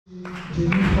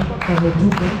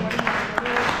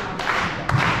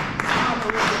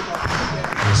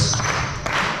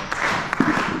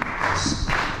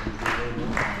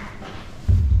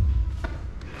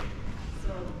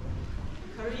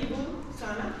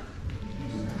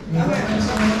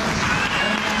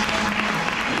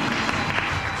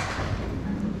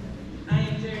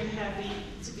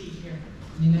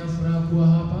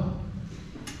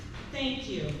Thank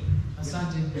you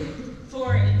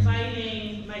for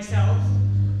inviting myself,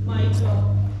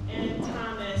 Michael, and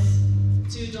Thomas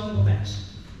to Dongobesh.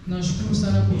 Nashukuru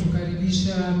sana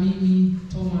kutukaribisha mimi,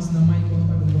 Thomas na Michael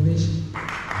hapa Dongobesh.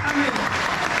 Amen.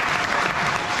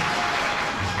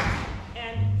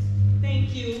 And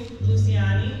thank you,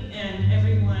 Luciani, and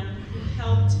everyone who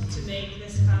helped to make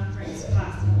this conference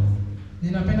possible.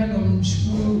 Ninapenda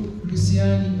kumshukuru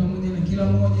Luciani pamoja na kila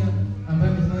mmoja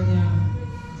ambaye amefanya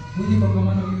hili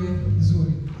kongamano liwe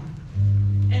nzuri.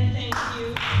 And thank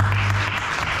you.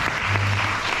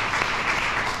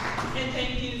 And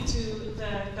thank you to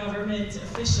the government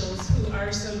officials who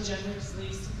are so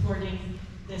generously supporting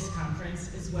this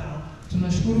conference as well.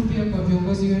 Tunashukuru pia kwa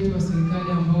viongozi wetu wa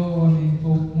serikali ambao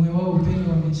moyo wao upendo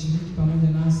wameshiriki pamoja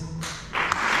nasi.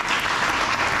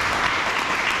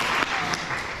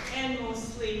 And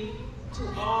mostly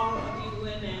to all of you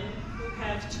women who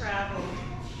have traveled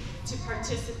to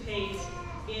participate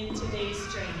in today's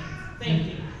training. Thank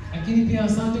you. Lakini pia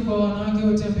asante kwa wanawake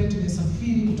wote ambao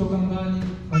tumesafiri kutoka mbali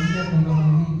kwa ajili ya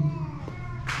kongamano hili.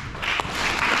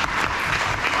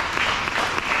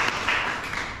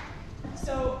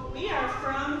 So we are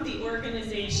from the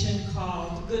organization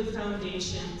called Good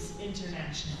Foundations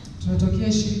International.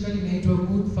 Tunatokea shirika linaloitwa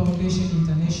Good Foundation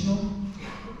International.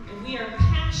 And we are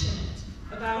passionate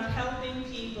about helping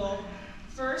people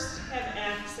first have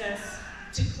access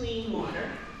to clean water.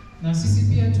 Na sisi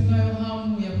pia tunayo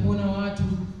hamu ya kuona watu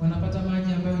wanapata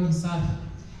maji ambayo ni safi.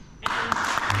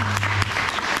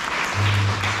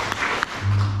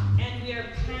 And we are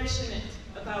passionate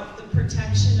about the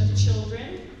protection of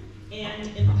children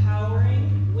and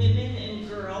empowering women and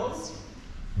girls.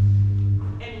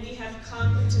 And we have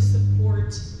come to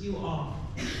support you all.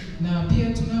 Na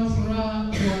pia tunayo furaha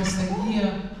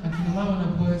kuwasaidia akina mama na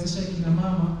kuwawezesha akina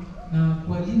mama na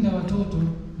kuwalinda watoto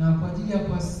na kwa ajili ya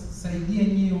kuwasaidia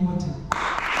nyinyi wote.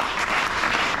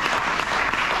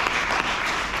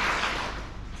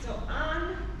 So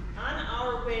on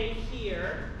our way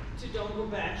here to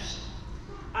Dongobesh,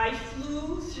 I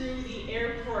flew through the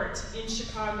airport in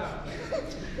Chicago,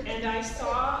 and I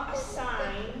saw a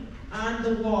sign on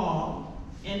the wall,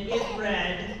 and it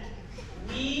read,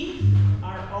 "We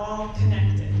are all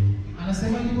connected."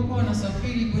 Anasema nilipokuwa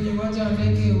nasafiri kwenye uwanja wa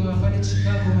ndege wa pale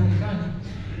Chicago, Marekani,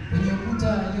 kwenye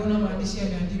ukuta aliona maandishi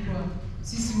yameandikwa,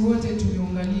 sisi wote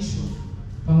tumeunganishwa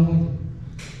pamoja.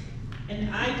 And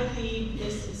I believe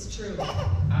this is true.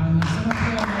 Anasema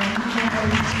pia maandiko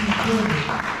ni kweli.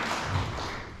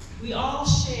 We all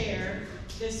share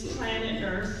this planet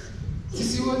Earth.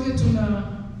 Sisi wote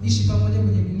tunaishi pamoja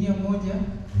kwenye dunia moja.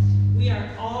 We are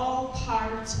all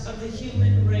part of the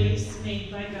human race made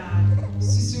by God.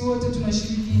 Sisi wote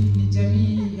tunashiriki ni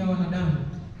jamii ya wanadamu.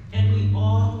 And we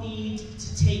all need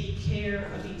to take care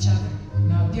of each other.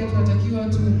 Na pia tunatakiwa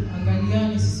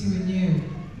tuangaliane sisi wenyewe.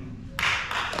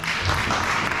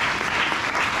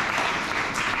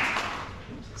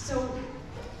 So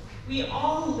we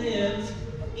all live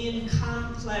in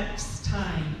complex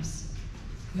times.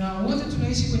 Na wote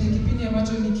tunaishi kwenye kipindi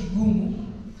ambacho ni kigumu.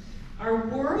 Our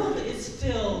world is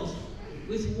filled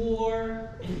with war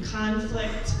and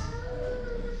conflict,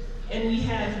 and we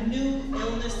have new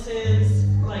illnesses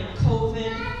like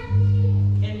COVID,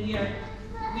 and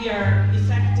we are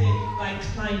affected by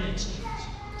climate change.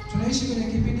 Tunaishi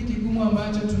kwenye kipindi kigumu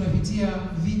ambacho tunapitia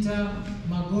vita,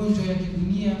 magonjwa ya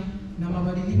kidunia na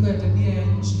mabadiliko ya tabia ya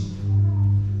nchi.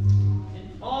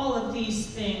 And all of these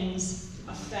things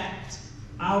affect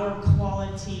our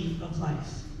quality of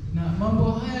life. Na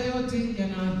mambo haya yote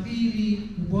yanaathiri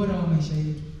ubora wa maisha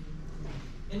yetu.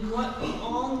 And what we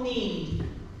all need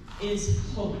is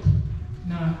hope.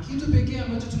 Na kitu pekee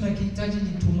ambacho tunakihitaji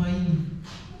ni tumaini.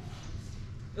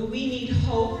 We need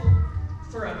hope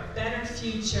for a better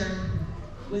future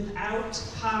without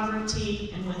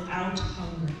poverty and without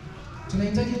hunger.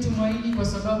 Tunahitaji tumaini kwa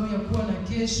sababu ya kuwa na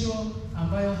kesho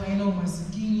ambayo haina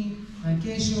umasikini na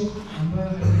kesho ambayo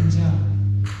haina njaa.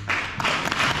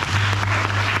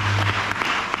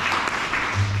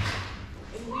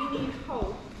 And we need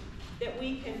hope that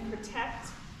we can protect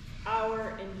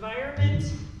our environment,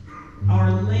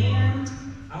 our land,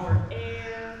 our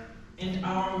air, and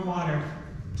our water.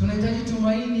 Tunahitaji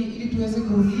tumaini ili tuweze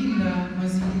kulinda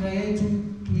mazingira yetu,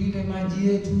 tulinde maji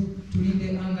yetu,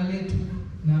 tulinde anga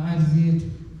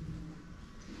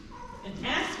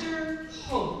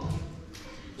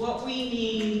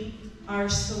are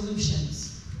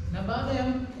solutions. Na baada ya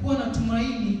kuwa na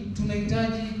tumaini,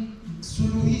 tunahitaji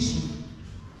suluhisho.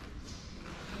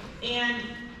 And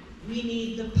we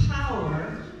need the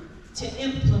power to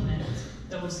implement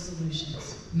those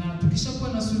solutions. Na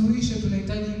tukishakuwa na suluhisho,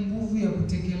 tunahitaji nguvu ya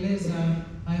kutekeleza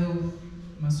hayo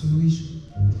masuluhisho.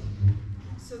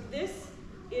 So this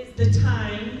is the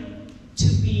time to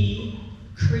be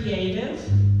creative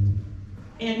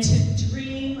and to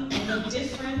dream of a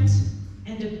different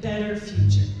and a better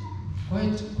future.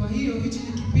 Kwa hiyo hichi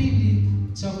ni kipindi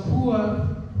cha kuwa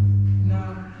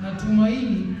na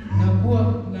tumaini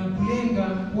na kulenga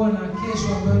kuwa na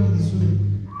kesho ambayo ni nzuri.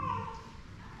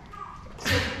 So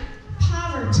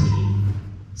poverty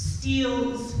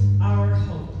steals our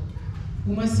hope.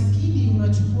 Umasikini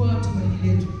unachukua tumaini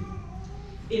letu.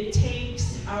 It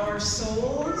takes our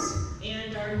souls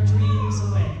and our dreams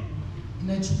away.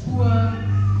 Inachukua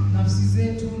nafsi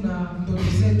zetu na ndoto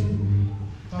zetu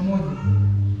pamoja.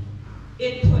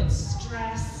 It puts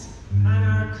stress on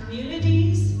our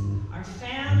communities, our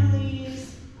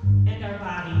families, and our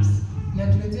bodies.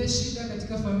 Inatuletea shida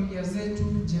katika familia zetu,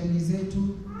 jamii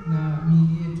zetu na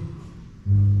miili yetu.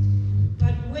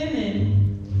 But women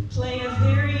play a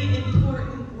very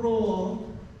important role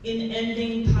in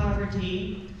ending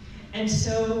poverty, and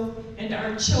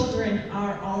our children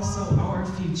are also our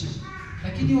future.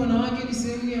 Lakini wanawake ni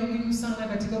sehemu ya muhimu sana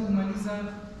katika kumaliza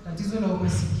tatizo la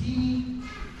umasikini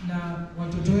na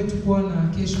watoto wetu kuwa na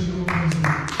kesho iliyo nzuri.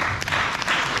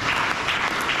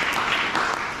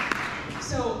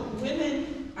 So women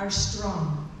are strong.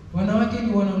 Wanawake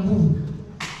ni wana nguvu.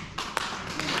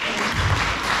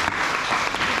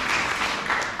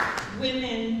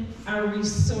 Women are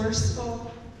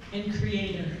resourceful and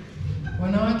creative.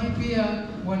 Wanawake pia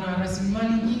wana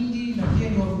rasilimali nyingi na pia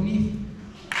ni wabunifu.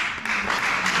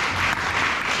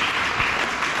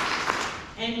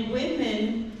 And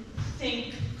women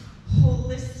think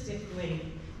holistically.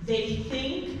 They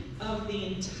think of the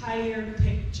entire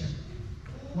picture.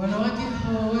 Wanawake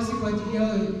hawawazi kwa ajili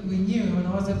yao wenyewe,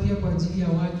 wanawaza pia kwa ajili ya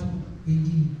watu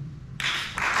wengine.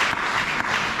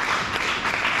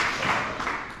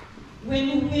 When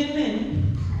women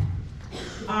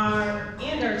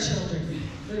and our children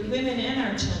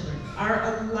are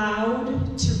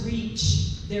allowed to reach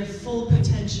their full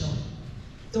potential,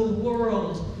 the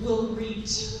world will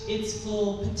reach its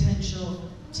full potential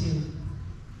too.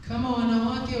 Kama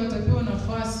wanawake watapewa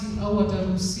nafasi au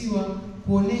wataruhusiwa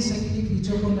kuonesha kile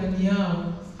kilichoko ndani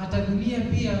yao, hata dunia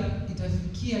pia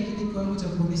itafikia kile kiwango cha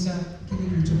kuonesha kile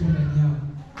kilichoko ndani yao.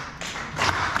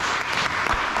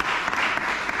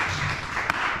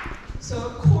 So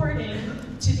according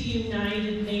to the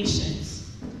United Nations,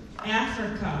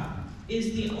 Africa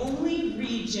is the only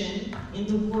region in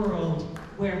the world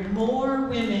where more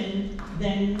women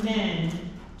than men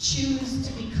choose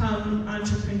to become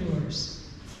entrepreneurs.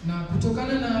 Na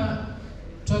kutokana na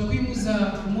takwimu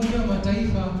za Umoja wa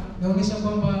Mataifa inaonyesha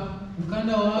kwamba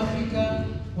ukanda wa Afrika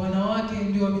wanawake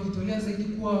ndio wamejitolea zaidi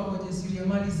kuwa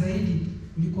wajasiriamali zaidi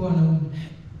kuliko wanaume.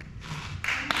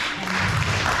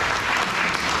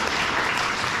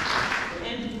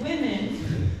 And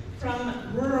women from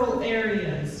rural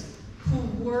areas who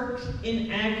work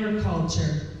in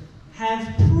agriculture have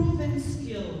proven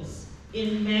skills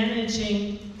in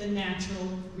managing the natural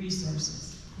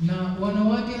resources. Na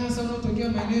wanawake hasa wanaotokea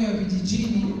maeneo ya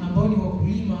vijijini ambao ni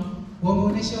wakulima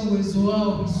wameonyesha uwezo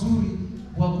wao vizuri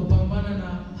wa kupambana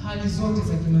na hali zote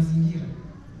za kimazingira.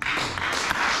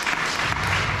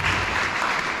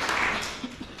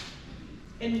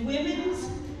 And women's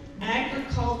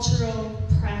agricultural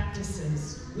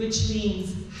practices, which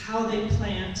means how they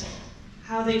plant,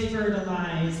 how they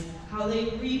fertilize, how they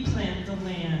replant the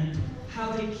land,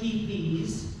 how they keep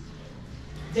bees,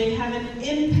 they have an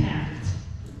impact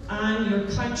on your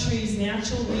country's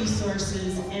natural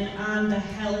resources and on the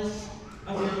health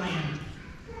of your land.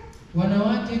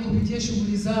 Wanawake kupitia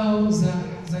shughuli zao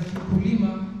za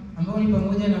kikulima ambao ni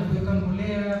pamoja na kuweka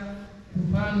mbolea,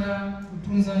 kupanda,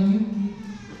 kutunza nyuki,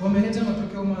 wameleta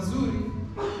matokeo mazuri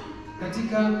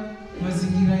katika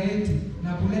mazingira yetu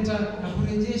na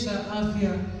kurejesha afya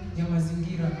ya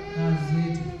mazingira na ardhi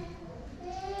yetu.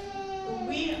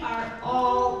 We are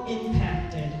all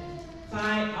impacted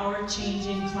by our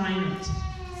changing climate.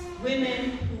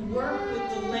 Women who work with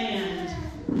the land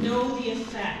know the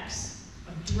effects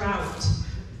of drought,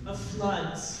 of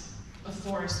floods, of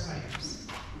forest fires.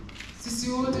 Sisi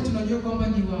wote tunajua kwamba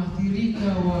ni waathirika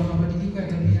wa mabadiliko ya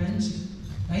tabia nchi,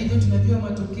 na hivyo tunajua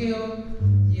matokeo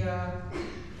ya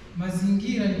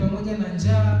mazingira ni pamoja na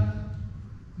njaa,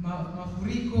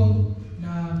 mafuriko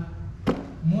na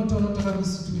moto unaotoka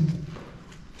misituni.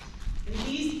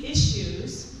 These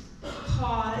issues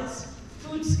cause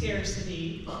food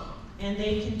scarcity, and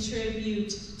they contribute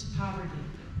to poverty.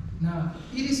 Na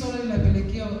hili swala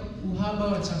linapelekea uhaba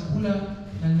wa chakula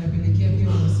na linapelekea pia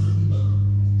umasikini.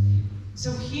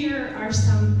 So here are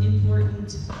some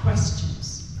important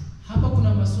questions. Hapa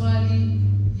kuna maswali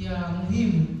ya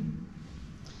muhimu.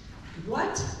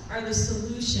 What are the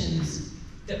solutions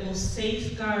that will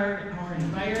safeguard our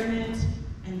environment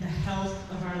and the health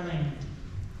of our land?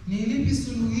 Ni lipi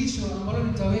suluhisho ambalo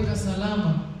litaweka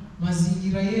salama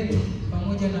mazingira yetu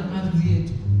pamoja na ardhi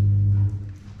yetu?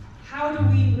 How do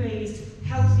we raise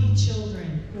healthy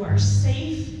children who are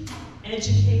safe,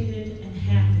 educated, and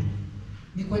happy?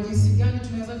 Ni kwa jinsi gani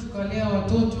tunaweza tukalea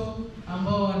watoto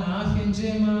ambao wana afya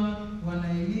njema,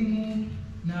 wana elimu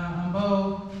na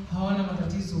ambao hawana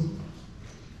matatizo?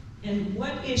 And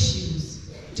what issues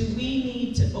do we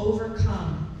need to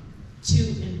overcome to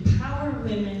empower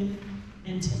women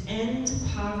and to end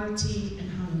poverty and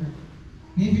hunger?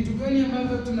 Ni vitu gani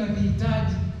ambavyo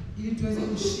tunavihitaji ili tuweze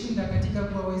kushinda katika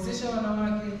kuwawezesha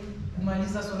wanawake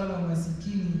kumaliza swala la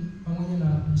umasikini pamoja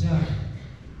na njaa?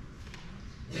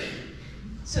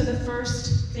 So the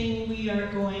first thing we are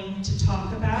going to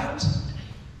talk about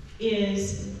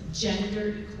is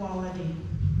gender equality.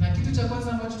 Na kitu cha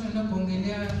kwanza ambacho tunaenda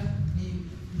kuongelea ni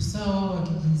usawa wa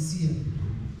kijinsia.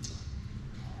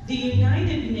 The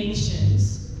United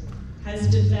Nations has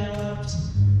developed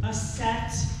a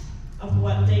set of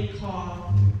what they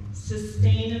call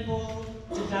sustainable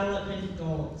development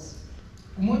goals.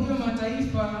 Umoja wa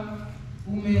Mataifa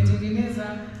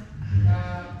umetengeneza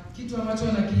kitu ambacho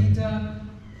wanakiita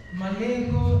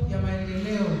malengo ya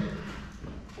maendeleo.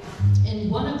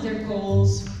 And one of their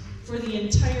goals for the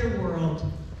entire world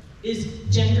is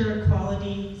gender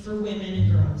equality for women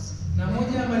and girls. Na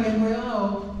moja ya malengo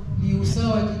yao ni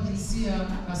usawa wa kijinsia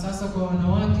hasa kwa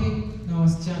wanawake na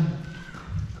wasichana.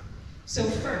 So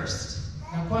first,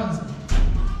 Na kwanza,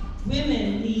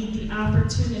 women need the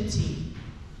opportunity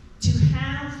to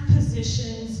have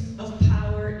positions of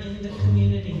power in the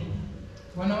community.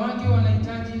 wanawake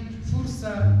wanahitaji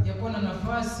fursa ya kuwa na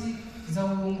nafasi za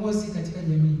uongozi katika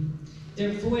jamii.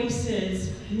 Their voices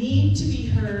need to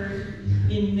be heard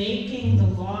in making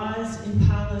the laws and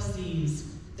policies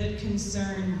that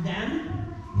concern them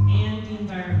and the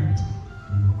environment.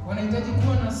 Wanahitaji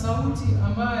kuwa na sauti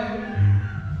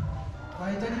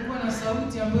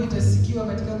ambayo itasikiwa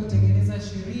katika kutengeneza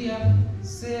sheria,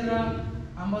 sera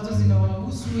ambazo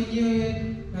zinawahusu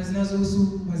wenyewe na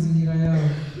zinazohusu mazingira yao.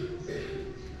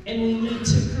 And we need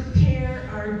to prepare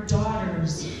our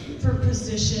daughters for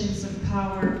positions of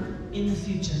power in the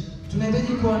future.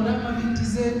 Tunahitaji kuandaa mabinti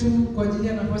zetu kwa ajili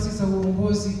ya nafasi za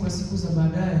uongozi kwa siku za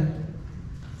baadaye.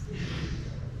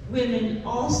 Women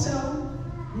also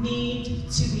need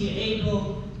to be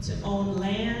able to own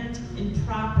land and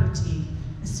property,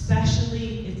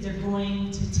 especially if they're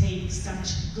going to take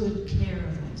such good care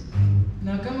of it.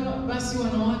 Na kama basi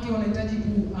wanawake wanahitaji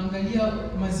kuangalia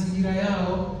mazingira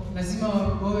yao, lazima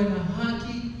wawe na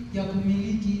haki ya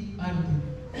kumiliki ardhi.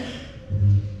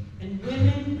 And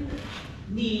women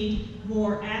need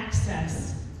more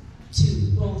access to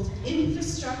both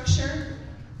infrastructure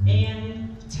and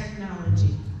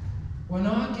technology.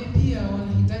 Wanawake pia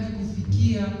wanahitaji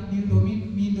kufikia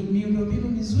miundombinu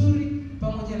mizuri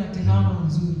pamoja na tehama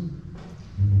nzuri.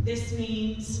 This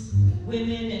means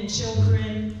women and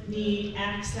children need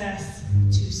access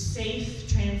to safe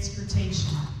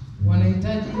transportation.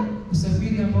 Wanahitaji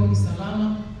usafiri ambao ni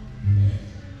salama.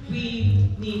 We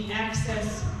need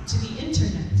access to the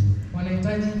internet.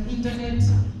 Wanahitaji internet.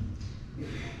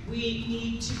 We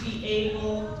need to be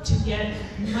able to get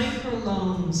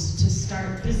microloans to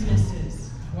start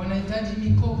businesses. Wanahitaji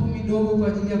mikopo midogo kwa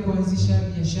ajili ya kuanzisha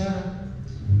biashara.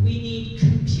 We need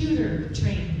computer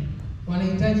training.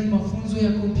 Wanahitaji mafunzo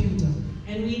ya kompyuta.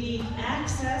 And we need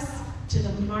access to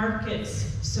the markets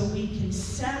so we can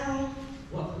sell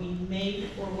what we make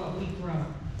or what we grow.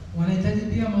 Wanahitaji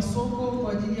pia masoko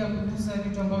kwa ajili ya kuuza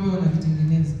vitu ambavyo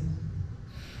wanavitengeneza.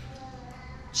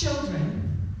 Children,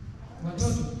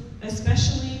 Watoto,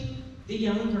 especially the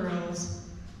young girls,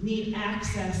 need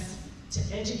access to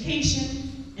education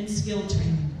and skill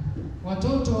training.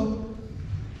 Watoto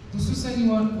hususan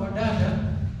wadada,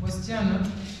 wasichana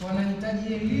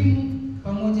wanahitaji elimu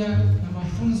pamoja na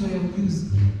mafunzo ya ujuzi.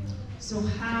 So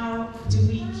how do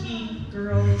we keep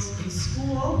girls in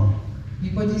school? Ni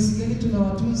kwa jinsi gani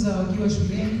tunawatunza wakiwa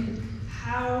shuleni?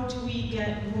 How do we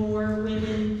get more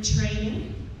women training?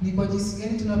 Ni kwa jinsi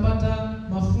gani tunapata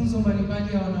mafunzo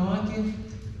mbalimbali ya wanawake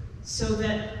so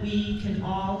that we can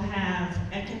all have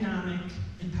economic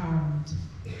empowerment.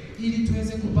 Ili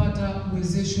tuweze kupata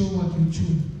uwezesho wa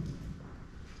kiuchumi.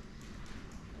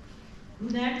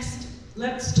 Next,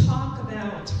 let's talk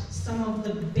about some of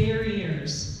the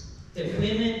barriers that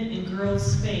women and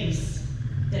girls face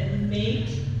that make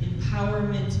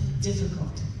empowerment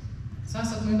difficult.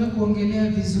 Sasa tunaenda kuongelea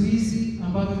vizuizi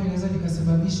ambavyo vinaweza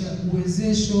vikasababisha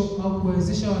uwezesho au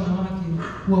kuwezesha wanawake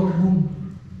kuwa gumu.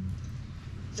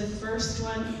 The first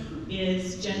one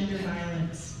is gender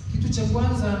violence. Kitu cha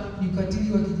kwanza ni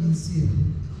ukatili wa kijinsia.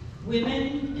 Women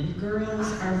and girls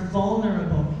are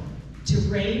vulnerable to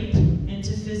rape and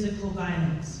to physical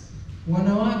violence.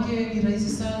 Wanawake ni rahisi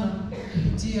sana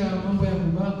kupitia mambo ya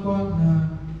kubakwa na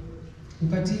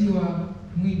ukatili wa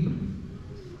mwili.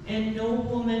 And no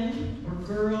woman or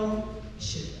girl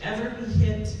should ever be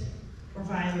hit or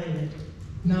violated.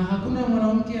 Na hakuna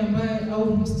mwanamke ambaye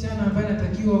au msichana ambaye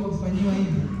anatakiwa kufanyiwa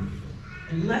hivyo.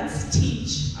 And let's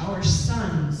teach our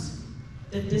sons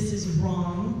that this is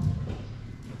wrong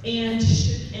and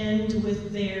should end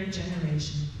with their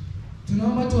generation.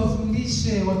 Tunaomba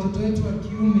tuwafundishe watoto wetu wa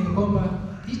kiume kwamba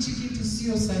hichi kitu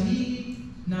sio sahihi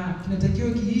na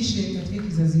kinatakiwa kiishe katika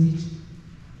kizazi hichi.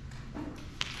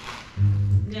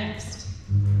 Next,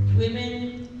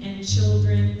 women and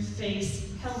children face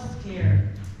healthcare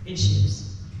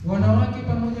issues. Wanawake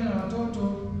pamoja na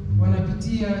watoto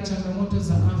wanapitia changamoto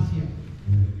za afya.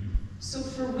 So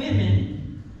for women,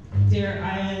 there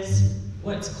is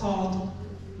what's called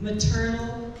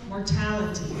maternal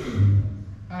mortality.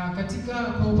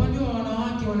 Kwa upande wa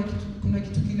wanawake kuna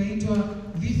kitu kinaitwa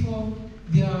vifo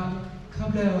vya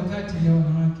kabla ya wakati vya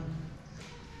wanawake.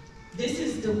 This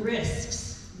is the risks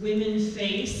women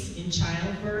face in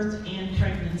childbirth and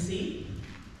pregnancy.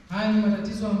 Haya ni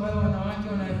matatizo ambayo wanawake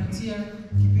wanayapitia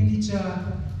kipindi cha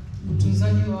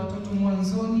utunzaji wa watoto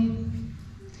mwanzoni.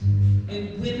 And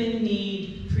women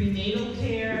need prenatal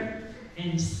care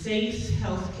and safe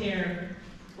health care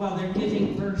while they're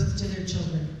giving birth to their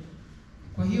children.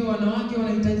 Kwa hiyo wanawake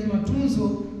wanahitaji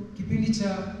matunzo kipindi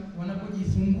cha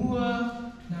wanapojifungua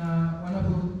na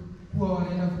wanapokuwa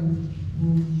wanaenda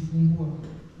kujifungua.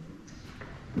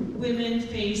 Women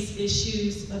face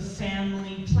issues of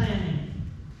family planning.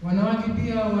 Wanawake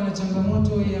pia wana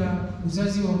changamoto ya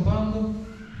uzazi wa mpango.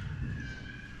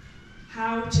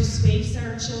 How to space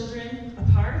our children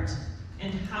apart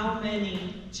and how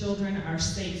many children are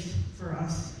safe for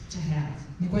us to have.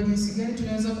 Ni kwa jinsi gani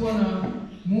tunaweza kuwa na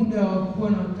muda wa kuwa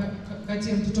na kati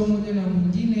ya mtoto mmoja na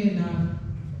mwingine na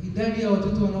idadi ya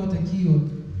watoto wanaotakiwa.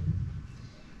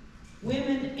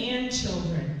 Women and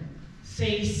children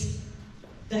face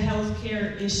the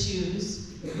healthcare issues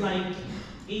like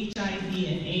HIV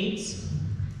and AIDS.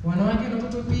 Wanawake na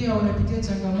watoto pia wanapitia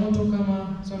changamoto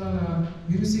kama swala la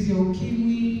virusi vya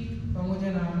ukimwi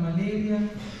pamoja na malaria.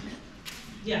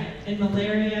 Yeah, and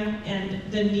malaria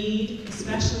and the need,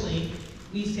 especially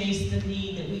we face the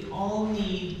need that we all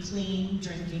need clean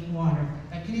drinking water.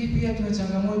 Lakini pia tuna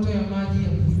changamoto ya maji ya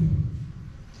kunywa.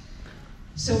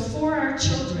 So for our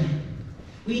children,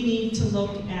 we need to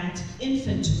look at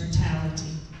infant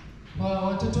mortality. Kwa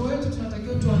watoto wetu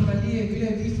tunatakiwa tuangalie vile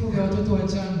vifo vya watoto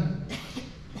wachanga.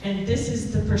 And this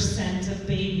is the percent of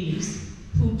babies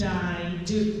who die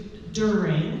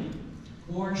during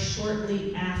or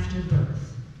shortly after birth.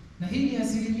 Na hii ni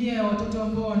asilimia ya watoto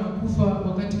ambao wanakufa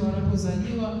wakati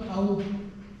wanapozaliwa au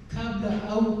kabla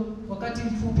au wakati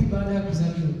mfupi baada ya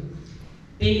kuzaliwa.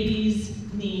 Babies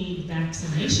need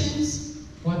vaccinations.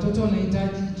 Watoto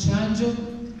wanahitaji chanjo,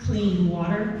 clean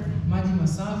water, maji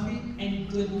masafi,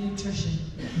 and good nutrition.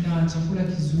 Na chakula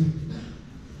kizuri.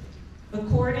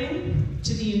 According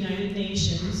to the United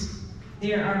Nations,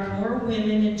 there are more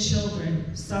women and children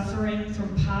suffering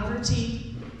from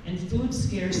poverty and food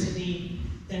scarcity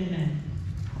than men.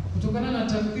 Kutokana na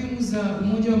takwimu za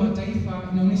Umoja wa Mataifa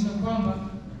inaonyesha kwamba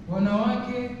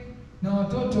wanawake na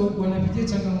watoto wanapitia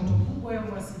changamoto kubwa ya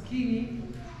umasikini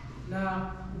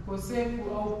na ukosefu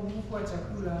au upungufu wa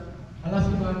chakula, alafu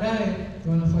baadaye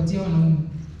wanafuatia wanaume.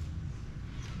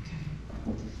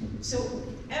 So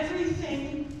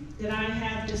everything that I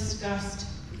have discussed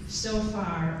so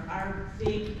far are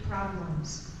big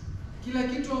problems. Kila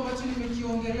kitu ambacho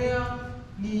nimekiongelea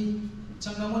ni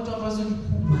changamoto ambazo ni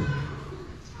kubwa.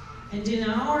 And in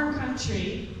our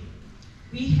country,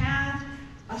 we have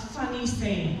a funny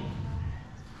saying.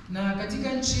 Na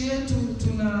katika nchi yetu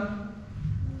tuna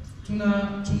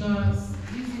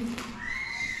hizi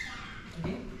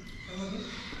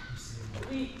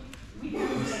we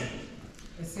have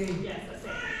a saying. Yes, a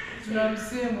saying. Tuna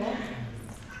msemo. Yeah.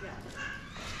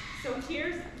 So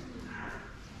here's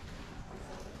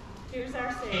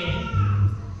our saying.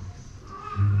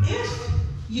 If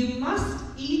you must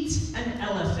eat an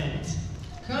elephant,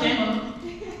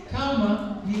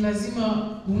 kama ni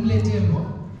lazima umle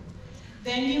tembo,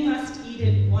 then you must eat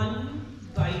it one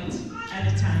bite at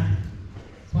a time.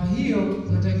 Kwa hiyo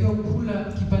tunatakiwa kula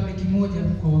kipande kimoja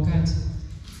kwa wakati.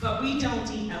 But we don't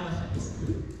eat elephants.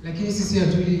 Lakini sisi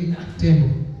hatuli tembo.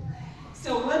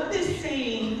 So what this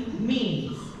saying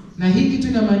means Na hii kitu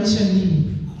inamaanisha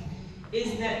nini? is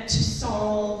that to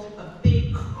solve a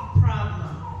big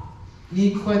problem,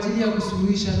 Ni kwa ajili ya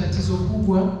kusuluhisha tatizo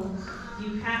kubwa,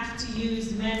 you have to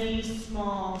use many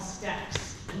small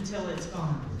steps until it's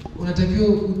gone. unatakiwa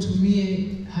utumie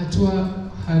hatua.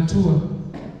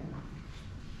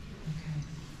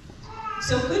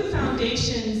 So Good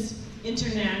Foundations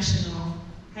International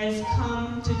has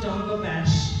come to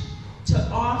Dongobesh to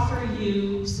offer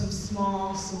you some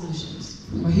small solutions.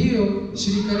 Kwa hiyo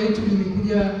shirika letu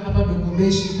limekuja hapa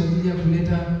Dongobeshi kwa ajili ya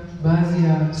kuleta baadhi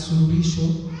ya suluhisho.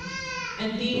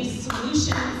 And these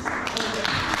solutions,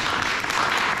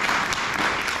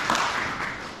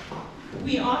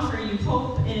 we offer you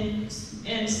hope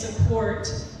and support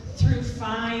through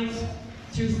five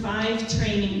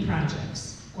training projects.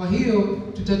 Kwa hiyo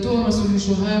tutatoa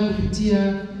masuluhisho haya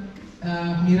kupitia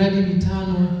miradi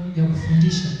 5 ya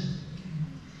kufundisha.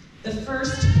 The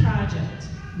first project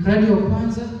Mradi wa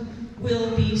kwanza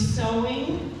will be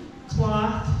sewing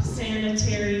cloth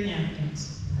sanitary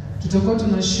napkins. tutakuwa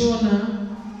tunashona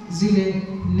zile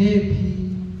nepi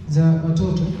za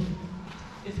watoto.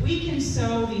 If we can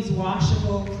sew these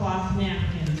washable cloth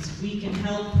napkins, we can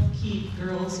help keep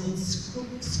girls in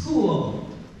school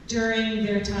during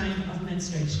their time of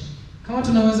menstruation. Kama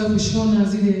tunaweza kushona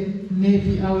zile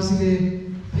nepi au zile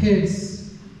pads,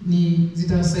 ni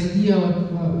zitasaidia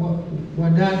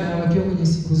wadada wakiwa kwenye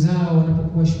siku zao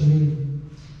wanapokuwa shuleni.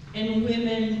 And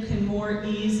women can more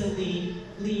easily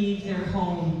leave their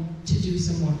home to do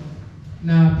some work.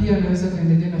 Na pia anaweza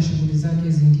kaendelea na shughuli zake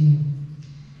zingine.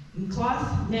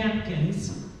 Cloth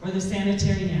napkins, or the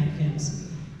sanitary napkins,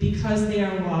 because they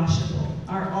are washable,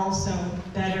 are also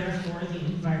better for the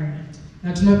environment.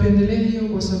 Na tunapendelea hiyo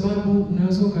kwa sababu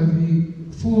unaweza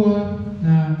ukavifua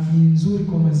na ni nzuri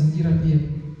kwa mazingira pia.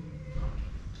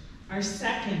 Our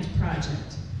second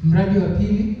project Mradi wa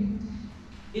pili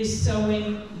is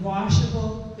sewing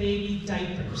washable baby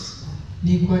diapers.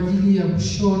 ni kwa ajili ya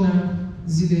kushona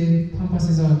zile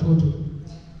pampers za watoto.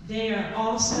 They are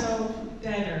also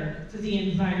better for the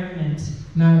environment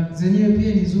Na zenyewe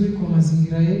pia ni nzuri kwa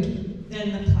mazingira yetu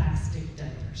than the plastic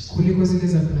diapers. kuliko zile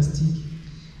za plastiki.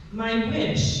 My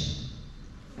wish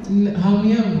Hamu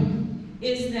yangu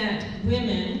is that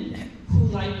women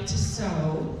who like to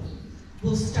sew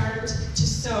will start to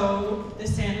sew the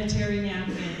sanitary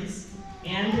napkins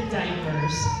and the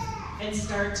diapers and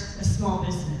start a small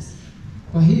business.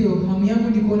 Kwa hiyo hamu yangu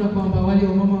ni kuona kwamba wale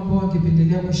wamama ambao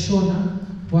wangependelea kushona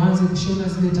waanze kushona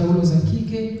zile taulo za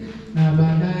kike na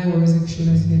baadaye waweze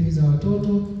kushona zile nepi za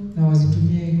watoto na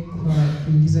wazitumie kwa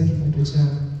kuingiza kipato chao.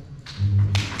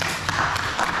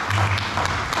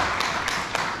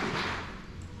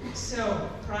 So,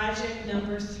 project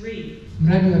number 3.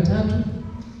 Mradi wa 3,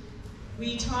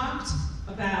 We talked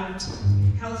about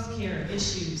healthcare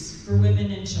issues for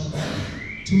women and children.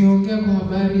 tumeongea kwa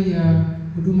habari ya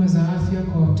huduma za afya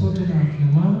kwa watoto na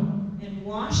akina mama. And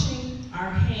washing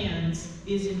our hands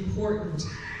is important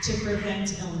to prevent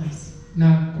illness.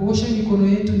 Na kuosha mikono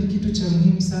yetu ni kitu cha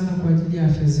muhimu sana kwa ajili ya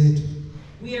afya zetu.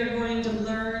 We are going to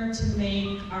learn to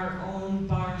make our own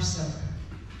bar soap.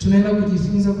 Tunaenda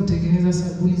kujifunza kutengeneza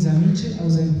sabuni za miche au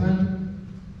za mpanda.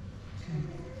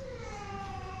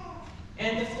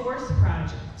 And the fourth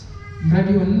project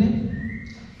Mradi wa 4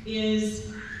 is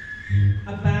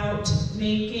about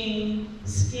making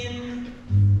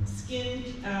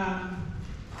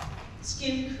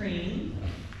skin cream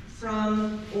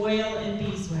from oil and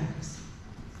beeswax.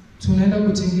 Tunaenda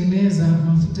kutengeneza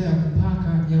mafuta ya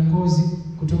kupaka ya ngozi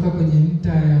kutoka kwenye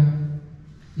nta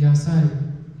ya asali.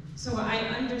 So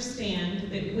I understand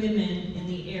that women in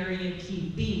the area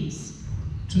keep bees.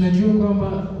 Tunajua kwamba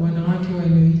wanawake wa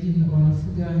eneo hili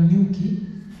wanafuga nyuki.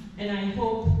 And I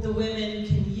hope the women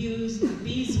can use the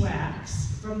beeswax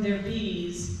from their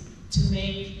bees to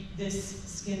make this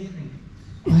skin cream.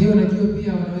 Kwa hiyo najua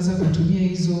pia wanaweza kutumia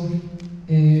hizo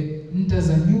nta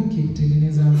za nyuki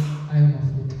kutengeneza hayo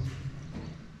mafuta.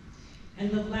 And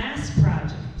the last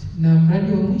project Na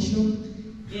mradi wa mwisho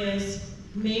is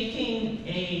making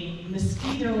a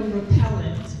mosquito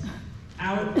repellent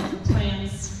out of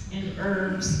plants and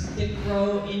herbs that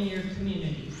grow in your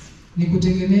communities. ni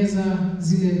kutengeneza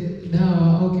zile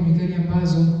dawa au kemikali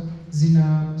ambazo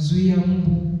zinazuia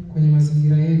mbu kwenye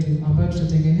mazingira yetu, ambayo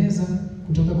tutatengeneza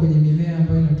kutoka kwenye mimea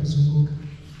ambayo inatuzunguka.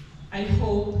 I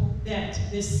hope that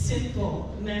this simple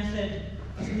method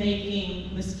of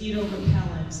making mosquito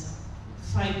repellents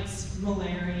fights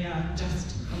malaria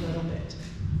just a little bit.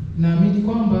 Naamini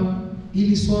kwamba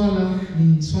hili swala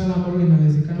ni swala ambalo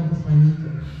linawezekana kufanyika.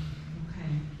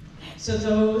 Okay. So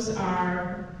those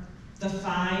are the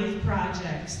 5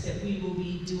 projects that we will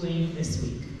be doing this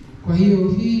week. Kwa hiyo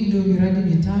hii ndio miradi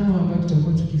 5 ambayo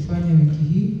tutakuwa tukifanya wiki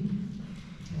hii.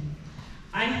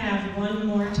 I have one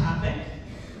more topic.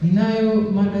 Ninayo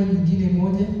mada nyingine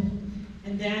moja.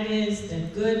 And that is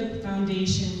that Good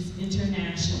Foundations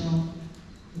International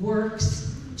works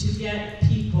to get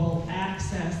people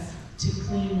access to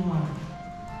clean water.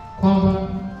 Kwamba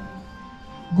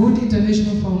Good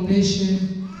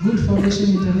Foundation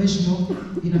International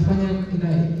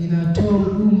inatoa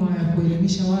huduma ya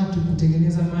kuelimisha watu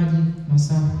kutengeneza maji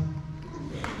masafi.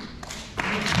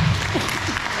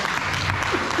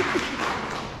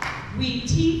 We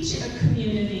teach a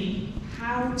community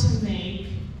how to make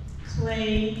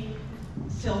clay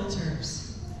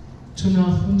filters.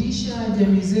 Tunafundisha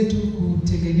jamii zetu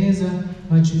kutengeneza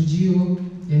machujio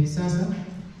ya kisasa.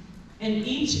 And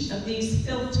each of these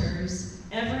filters,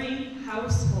 every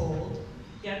household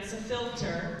gets a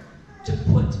filter to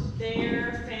put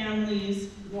their family's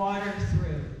water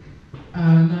through.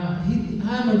 Na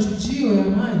haya machujio ya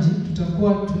maji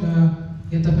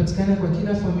yatapatikana kwa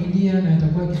kila familia na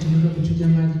yatakuwa yakitumika kuchuja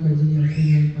maji kwa ajili ya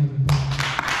kunywa nyumbani.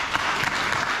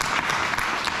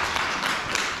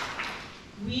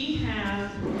 We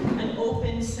have an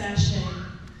open session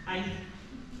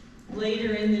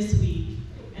later in this week,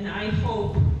 and I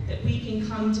hope that we can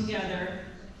come together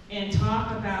and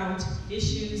talk about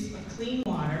issues of clean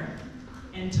water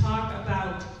and talk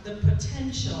about the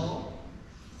potential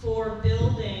for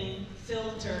building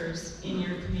filters in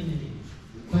your community.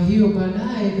 Kwa hiyo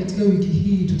baadaye katika wiki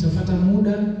hii tutapata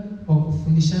muda wa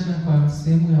kufundishana kwa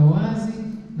sehemu ya wazi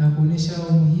na kuonesha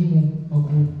umuhimu wa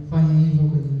kufanya hivyo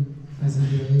kwenye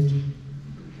mazingira yetu.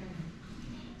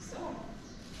 So,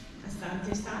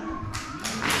 asante sana.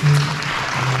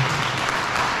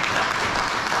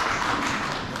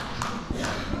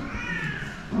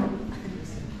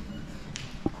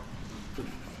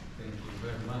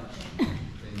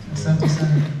 Asante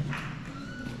sana.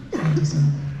 Asante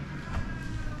sana.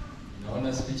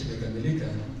 Naona speech imekamilika.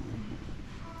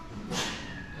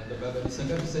 Hata baba ni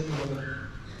sangapi sasa baba?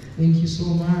 Thank you so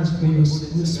much for your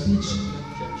good speech.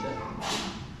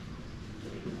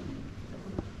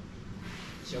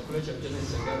 Chakula cha mchana ni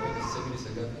sangapi na sasa ni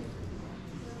sangapi?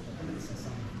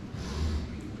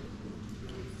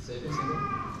 Sasa ni sangapi?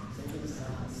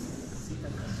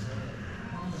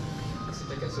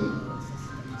 Sita kasoro.